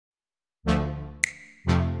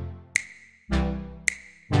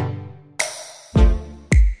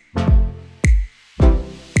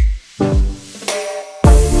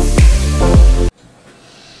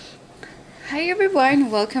everyone,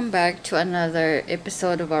 welcome back to another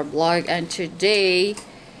episode of our blog, and today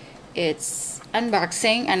it's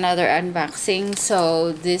another unboxing.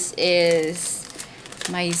 So this is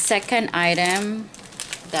my second item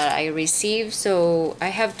that I received. So I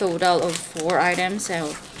have total of 4 items.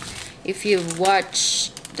 So if you've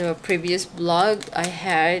watched the previous blog I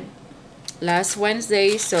had last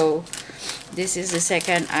Wednesday, so this is the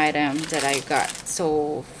second item that I got.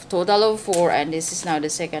 So total of 4, and this is now the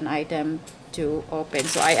second item to open.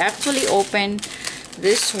 So I actually opened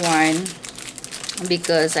this one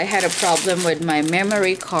because I had a problem with my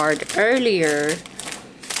memory card earlier,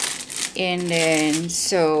 and then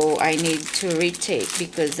so I need to retake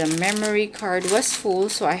because the memory card was full,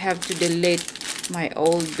 so I have to delete my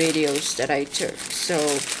old videos that I took. So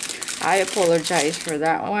I apologize for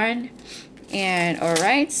that one. And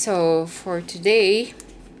alright, so for today,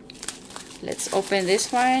 let's open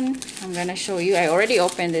this one. I'm gonna show you. I already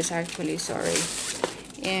opened this actually, sorry.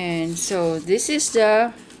 And so this is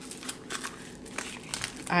the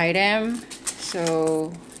item.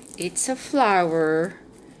 So it's a flower,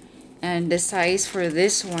 and the size for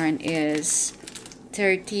this one is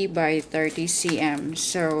 30 by 30 cm.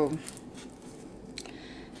 So,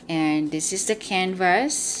 and this is the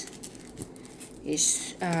canvas.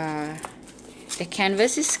 The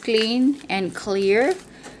canvas is clean and clear,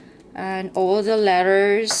 and all the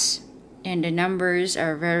letters and the numbers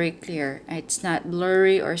are very clear. It's not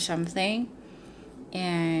blurry or something.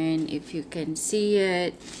 And if you can see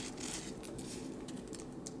it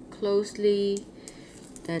closely,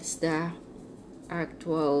 that's the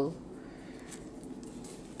actual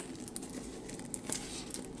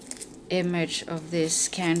image of this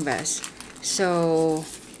canvas. So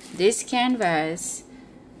this canvas,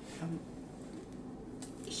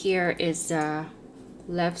 here is the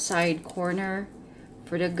left side corner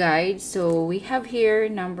for the guide. So we have here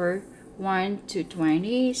number 1 to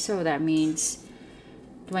 20, so that means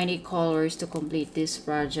 20 colors to complete this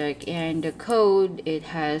project. And the code, it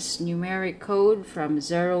has numeric code from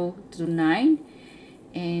 0 to 9,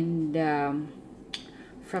 and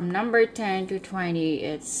from number 10 to 20,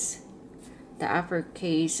 it's the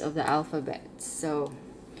uppercase of the alphabet. So,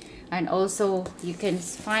 and also you can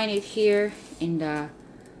find it here in the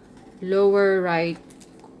lower right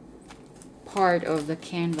part of the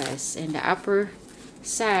canvas. And the upper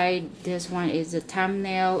side, this one is the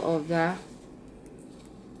thumbnail of the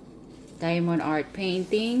diamond art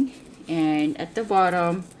painting, and at the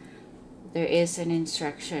bottom there is an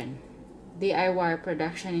instruction, DIY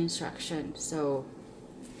production instruction. So,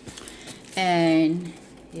 and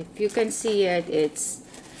if you can see it, it's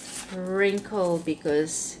wrinkled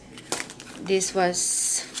because this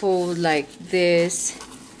was folded like this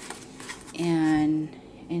and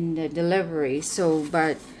in the delivery. So,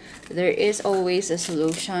 but there is always a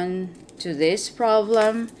solution to this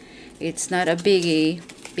problem. It's not a biggie,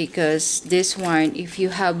 because this one, if you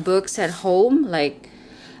have books at home, like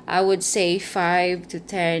I would say 5 to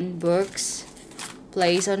 10 books,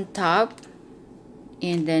 place on top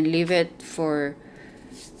and then leave it for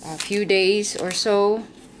a few days or so,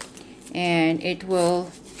 and it will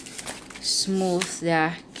smooth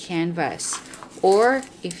the canvas. Or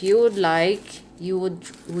if you would like, you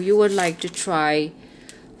would like to try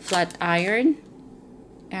flat iron.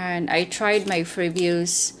 And I tried my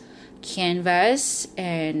previous canvas,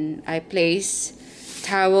 and I place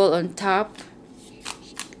towel on top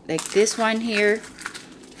like this one here,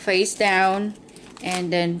 face down,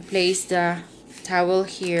 and then place the towel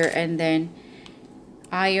here, and then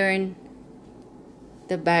iron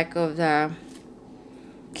the back of the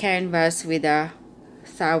canvas with a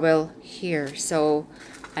towel here. So,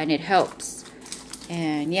 and it helps.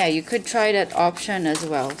 And yeah, you could try that option as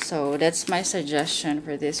well. So that's my suggestion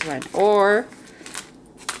for this one. Or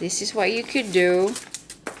this is what you could do.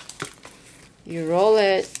 You roll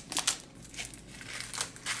it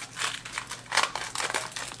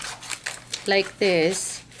like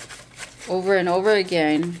this over and over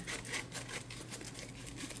again,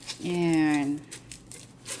 and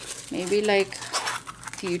maybe like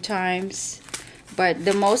a few times. But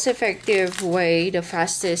the most effective way, the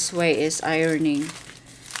fastest way, is ironing.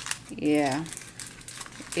 Yeah,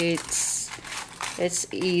 it's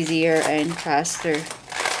easier and faster.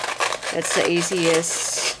 That's the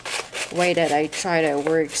easiest way that I try that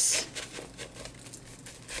works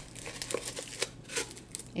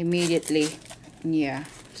immediately. Yeah,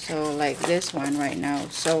 so like this one right now.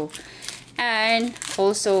 So, and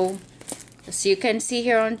also, as you can see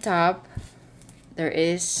here on top, there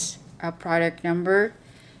is a product number.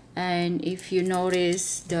 And if you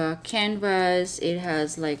notice the canvas, it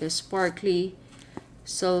has like a sparkly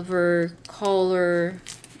silver color,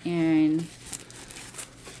 and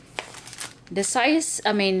The size,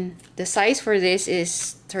 the size for this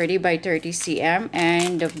is 30 by 30 cm,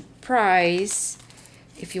 and the price,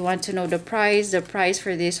 if you want to know the price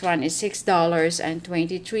for this one is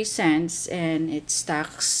 $6.23, and it's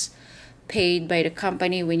tax paid by the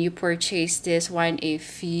company when you purchase this one.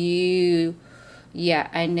 If you, yeah,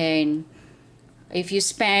 and then if you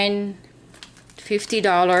spend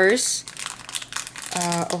 $50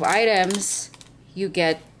 of items, you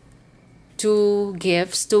get two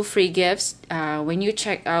free gifts. When you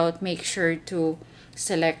check out, make sure to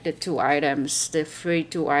select the free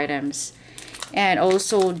two items. And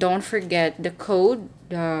also don't forget the code,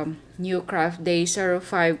 the Newcraftday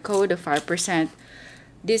 05 code, the 5%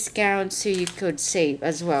 discount, so you could save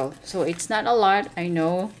as well. So it's not a lot, I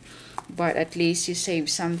know, but at least you save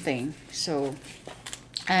something. So,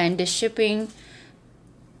 and the shipping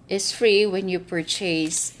is free when you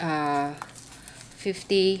purchase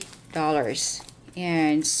 $50.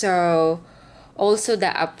 And so also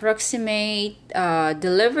the approximate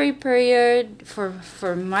delivery period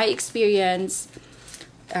for my experience,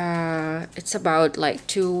 it's about like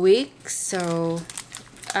 2 weeks. So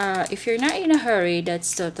if you're not in a hurry,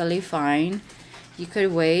 that's totally fine. You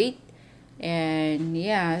could wait. And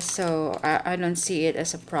yeah, so I don't see it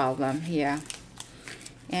as a problem. Yeah.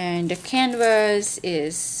 And the canvas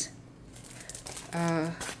is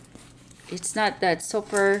it's not that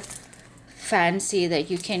super fancy that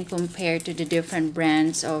you can compare to the different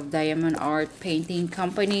brands of diamond art painting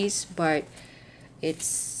companies, but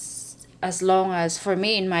it's, as long as, for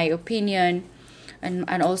me, in my opinion,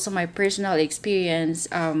 and also my personal experience,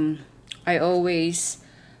 I always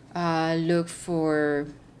look for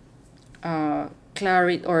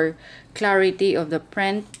clarity of the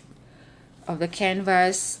print of the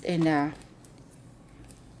canvas in the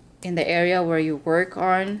area where you work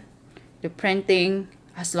on the printing,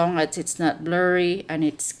 as long as it's not blurry and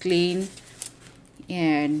it's clean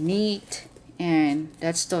and neat, and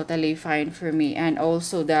that's totally fine for me. And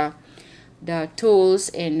also the tools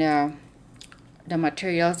and the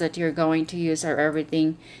materials that you're going to use are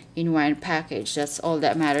everything in one package. That's all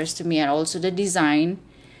that matters to me. And also the design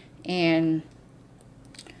and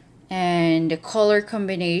the color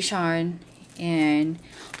combination. And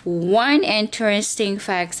one interesting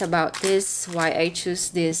facts about this, why I choose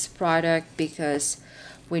this product, because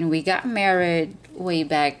when we got married way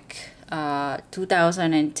back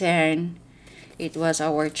 2010, it was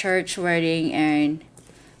our church wedding, and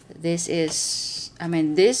this is,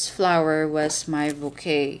 this flower was my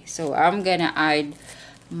bouquet. So I'm gonna add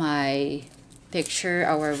my picture,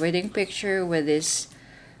 our wedding picture, with this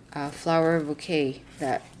flower bouquet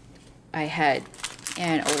that I had.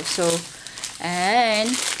 And also, and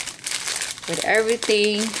with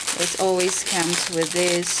everything, it always comes with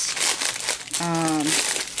this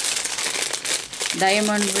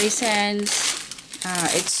diamond resins.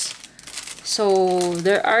 It's, so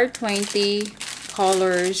there are 20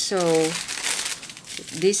 colors, so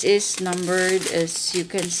this is numbered, as you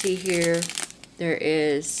can see here. There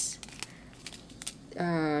is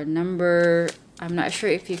number, I'm not sure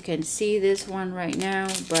if you can see this one right now,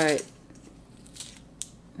 but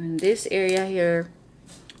in this area here,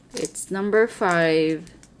 it's number 5,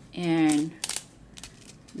 and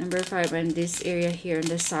this area here on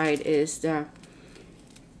the side is the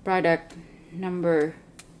product number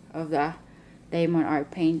of the diamond art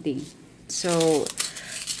painting. So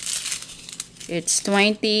it's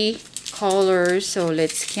 20 colors, so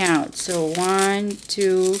let's count. So 1,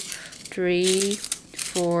 2, 3,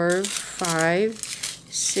 4, 5,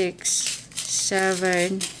 6,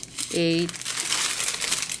 7, 8,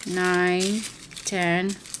 9,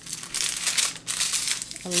 10,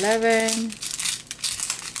 11,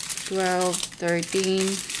 12, 13,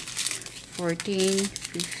 14,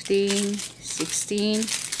 15, 16,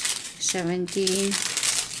 17,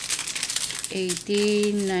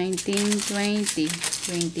 18, 19, 20,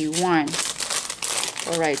 21.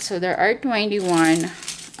 Alright, so there are 21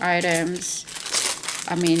 items,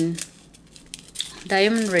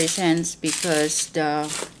 diamond resins, because the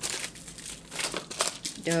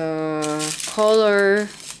color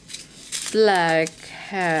black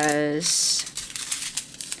has,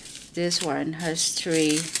 this one has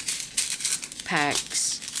 3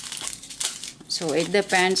 packs. So it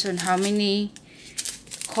depends on how many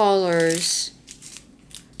colors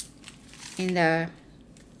in the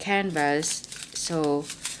canvas, so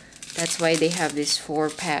that's why they have these 4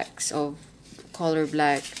 packs of color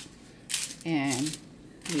black. And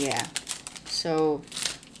yeah, so,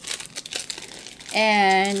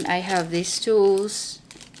 and I have these tools,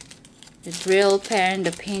 the drill pen,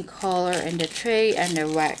 the pink color, and the tray, and the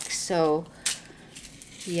wax. So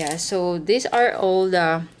yeah, so these are all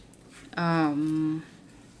the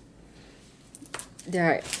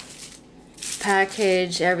the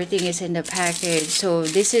package, everything is in the package. So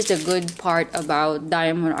this is the good part about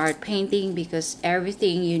diamond art painting, because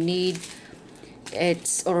everything you need,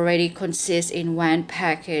 it's already consists in one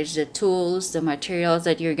package. The tools, the materials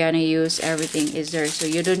that you're gonna use, everything is there. So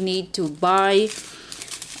you don't need to buy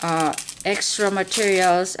extra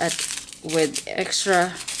materials with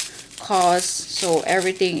extra cost. So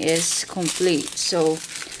everything is complete. So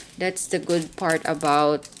that's the good part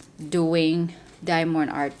about doing diamond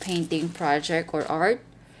art painting project or art.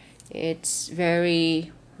 It's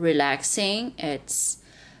very relaxing. It's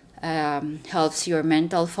helps your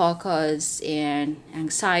mental focus and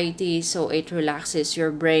anxiety, so it relaxes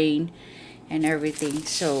your brain and everything.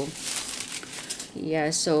 So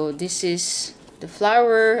yeah, so this is the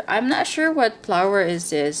flower. I'm not sure what flower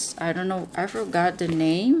is this. I don't know, I forgot the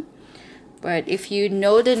name, but if you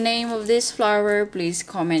know the name of this flower, please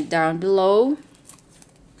comment down below.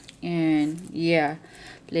 And yeah,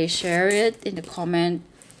 please share it in the comment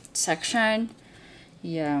section.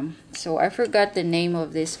 Yeah, so I forgot the name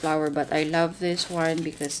of this flower, but I love this one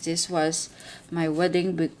because this was my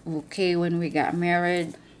wedding bouquet when we got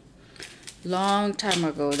married long time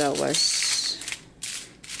ago. That was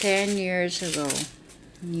 10 years ago.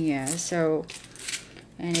 Yeah, so,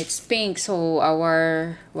 and it's pink, so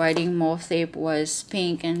our wedding motif was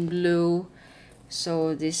pink and blue.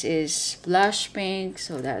 So this is blush pink,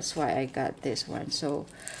 so that's why I got this one. So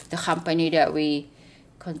the company that we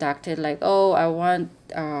contacted, like, oh, I want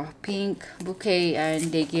a pink bouquet,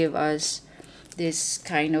 and they give us this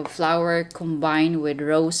kind of flower combined with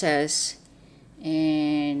roses,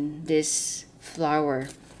 and this flower,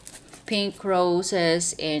 pink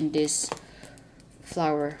roses and this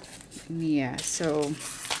flower. Yeah, so,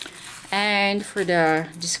 and for the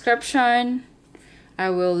description,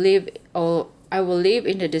 I will leave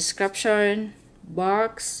in the description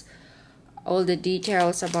box all the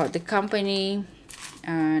details about the company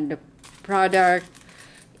and the product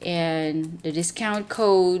and the discount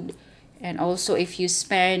code. And also, if you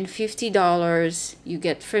spend $50, you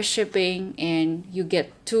get free shipping and you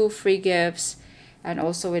get 2 free gifts, and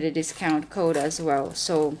also with a discount code as well.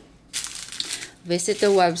 So visit the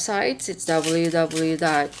website. It's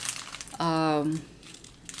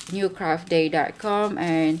www.newcraftday.com.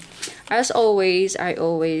 And as always, I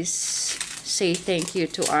always say thank you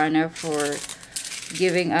to Anna for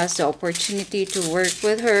giving us the opportunity to work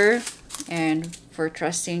with her, and for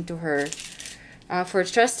trusting to her, for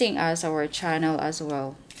trusting us, our channel as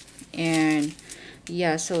well. And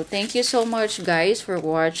yeah, so thank you so much guys for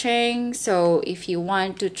watching. So if you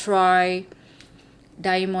want to try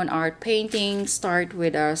diamond art painting, start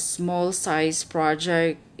with a small size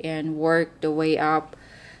project and work the way up.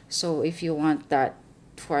 So if you want that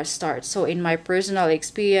for a start, so in my personal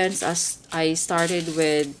experience, as I started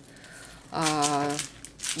with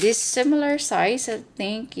this similar size, I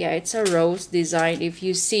think. Yeah, it's a rose design. If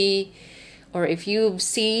you see, or if you've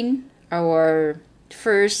seen our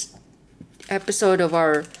first episode of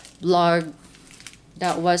our blog,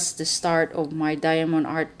 that was the start of my diamond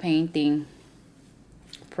art painting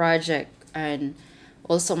project. And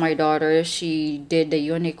also my daughter, she did the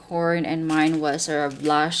unicorn, and mine was a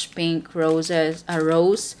blush pink roses, a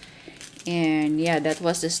rose. And yeah, that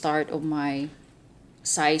was the start of my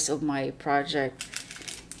size of my project.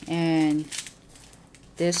 And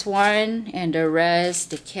this one and the rest,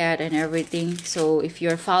 the cat and everything. So if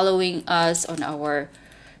you're following us on our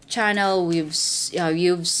channel, you've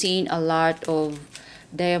seen a lot of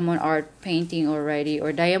diamond art painting already,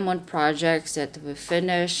 or diamond projects that we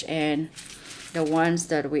finished, and the ones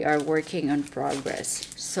that we are working on progress.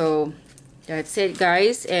 So that's it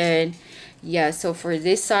guys. And yeah, so for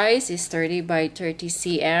this size is 30 by 30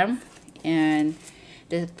 cm, and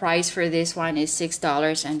the price for this one is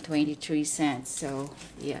 $6.23. So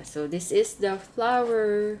yeah, so this is the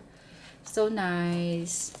flower. So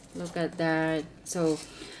nice, look at that. So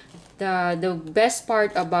the best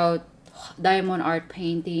part about diamond art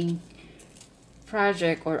painting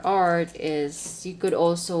project or art is you could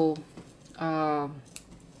also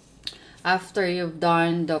after you've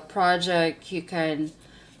done the project, you can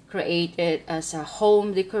create it as a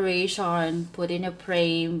home decoration, put in a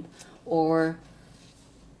frame, or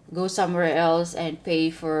go somewhere else and pay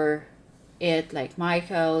for it, like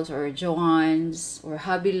Michael's or Joann's or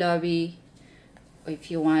Hobby Lobby,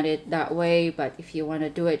 if you want it that way. But if you want to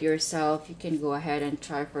do it yourself, you can go ahead and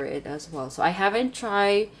try for it as well. So I haven't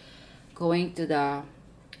tried going to the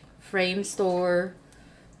frame store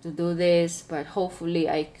to do this, but hopefully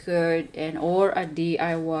I could, and or a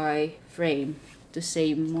DIY frame to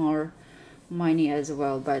save more money as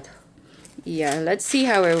well. But yeah, let's see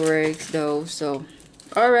how it works though. So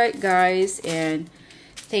alright guys, and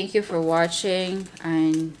thank you for watching.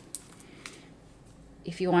 And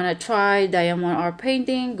if you want to try diamond art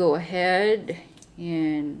painting, go ahead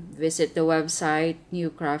and visit the website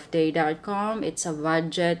newcraftday.com. It's a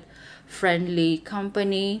budget friendly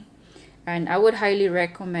company, and I would highly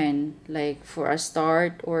recommend, like, for a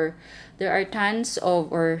start. Or there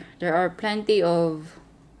are plenty of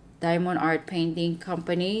diamond art painting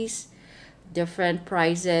companies, different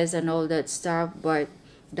prices and all that stuff, but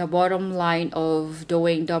the bottom line of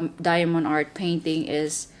doing diamond art painting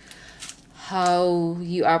is how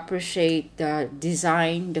you appreciate the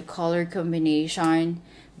design, the color combination,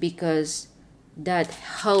 because that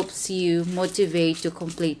helps you motivate to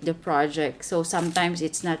complete the project. So sometimes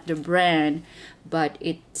it's not the brand, but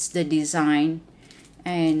it's the design.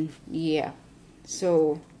 And yeah,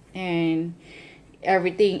 so, and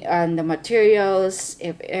everything and the materials,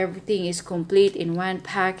 if everything is complete in one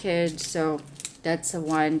package, so that's the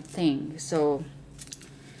one thing. So,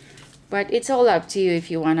 but it's all up to you if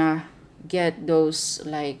you wanna get those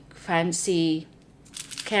like fancy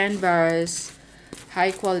canvas,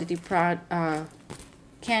 high quality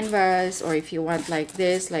canvas, or if you want like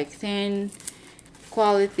this, like thin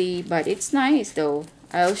quality. But it's nice though.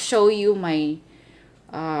 I'll show you my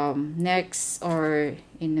next, or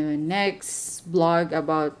in the next blog,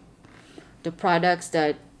 about the products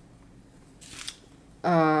that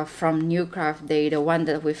from Newcraftday, the one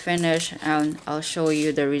that we finished, and I'll show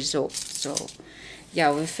you the results. So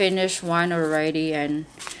yeah, we finished one already, and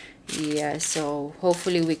yeah, so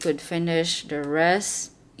hopefully we could finish the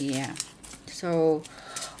rest. Yeah, so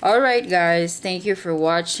alright guys, thank you for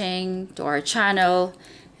watching to our channel,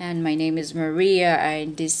 and my name is Maria,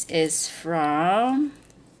 and this is from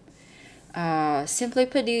Simply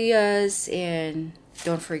Padillas. And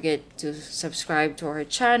don't forget to subscribe to our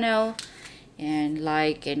channel, and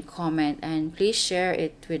like and comment, and please share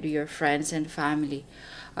it with your friends and family.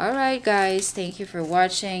 Alright guys, thank you for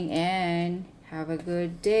watching, and have a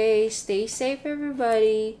good day. Stay safe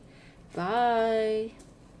everybody. Bye.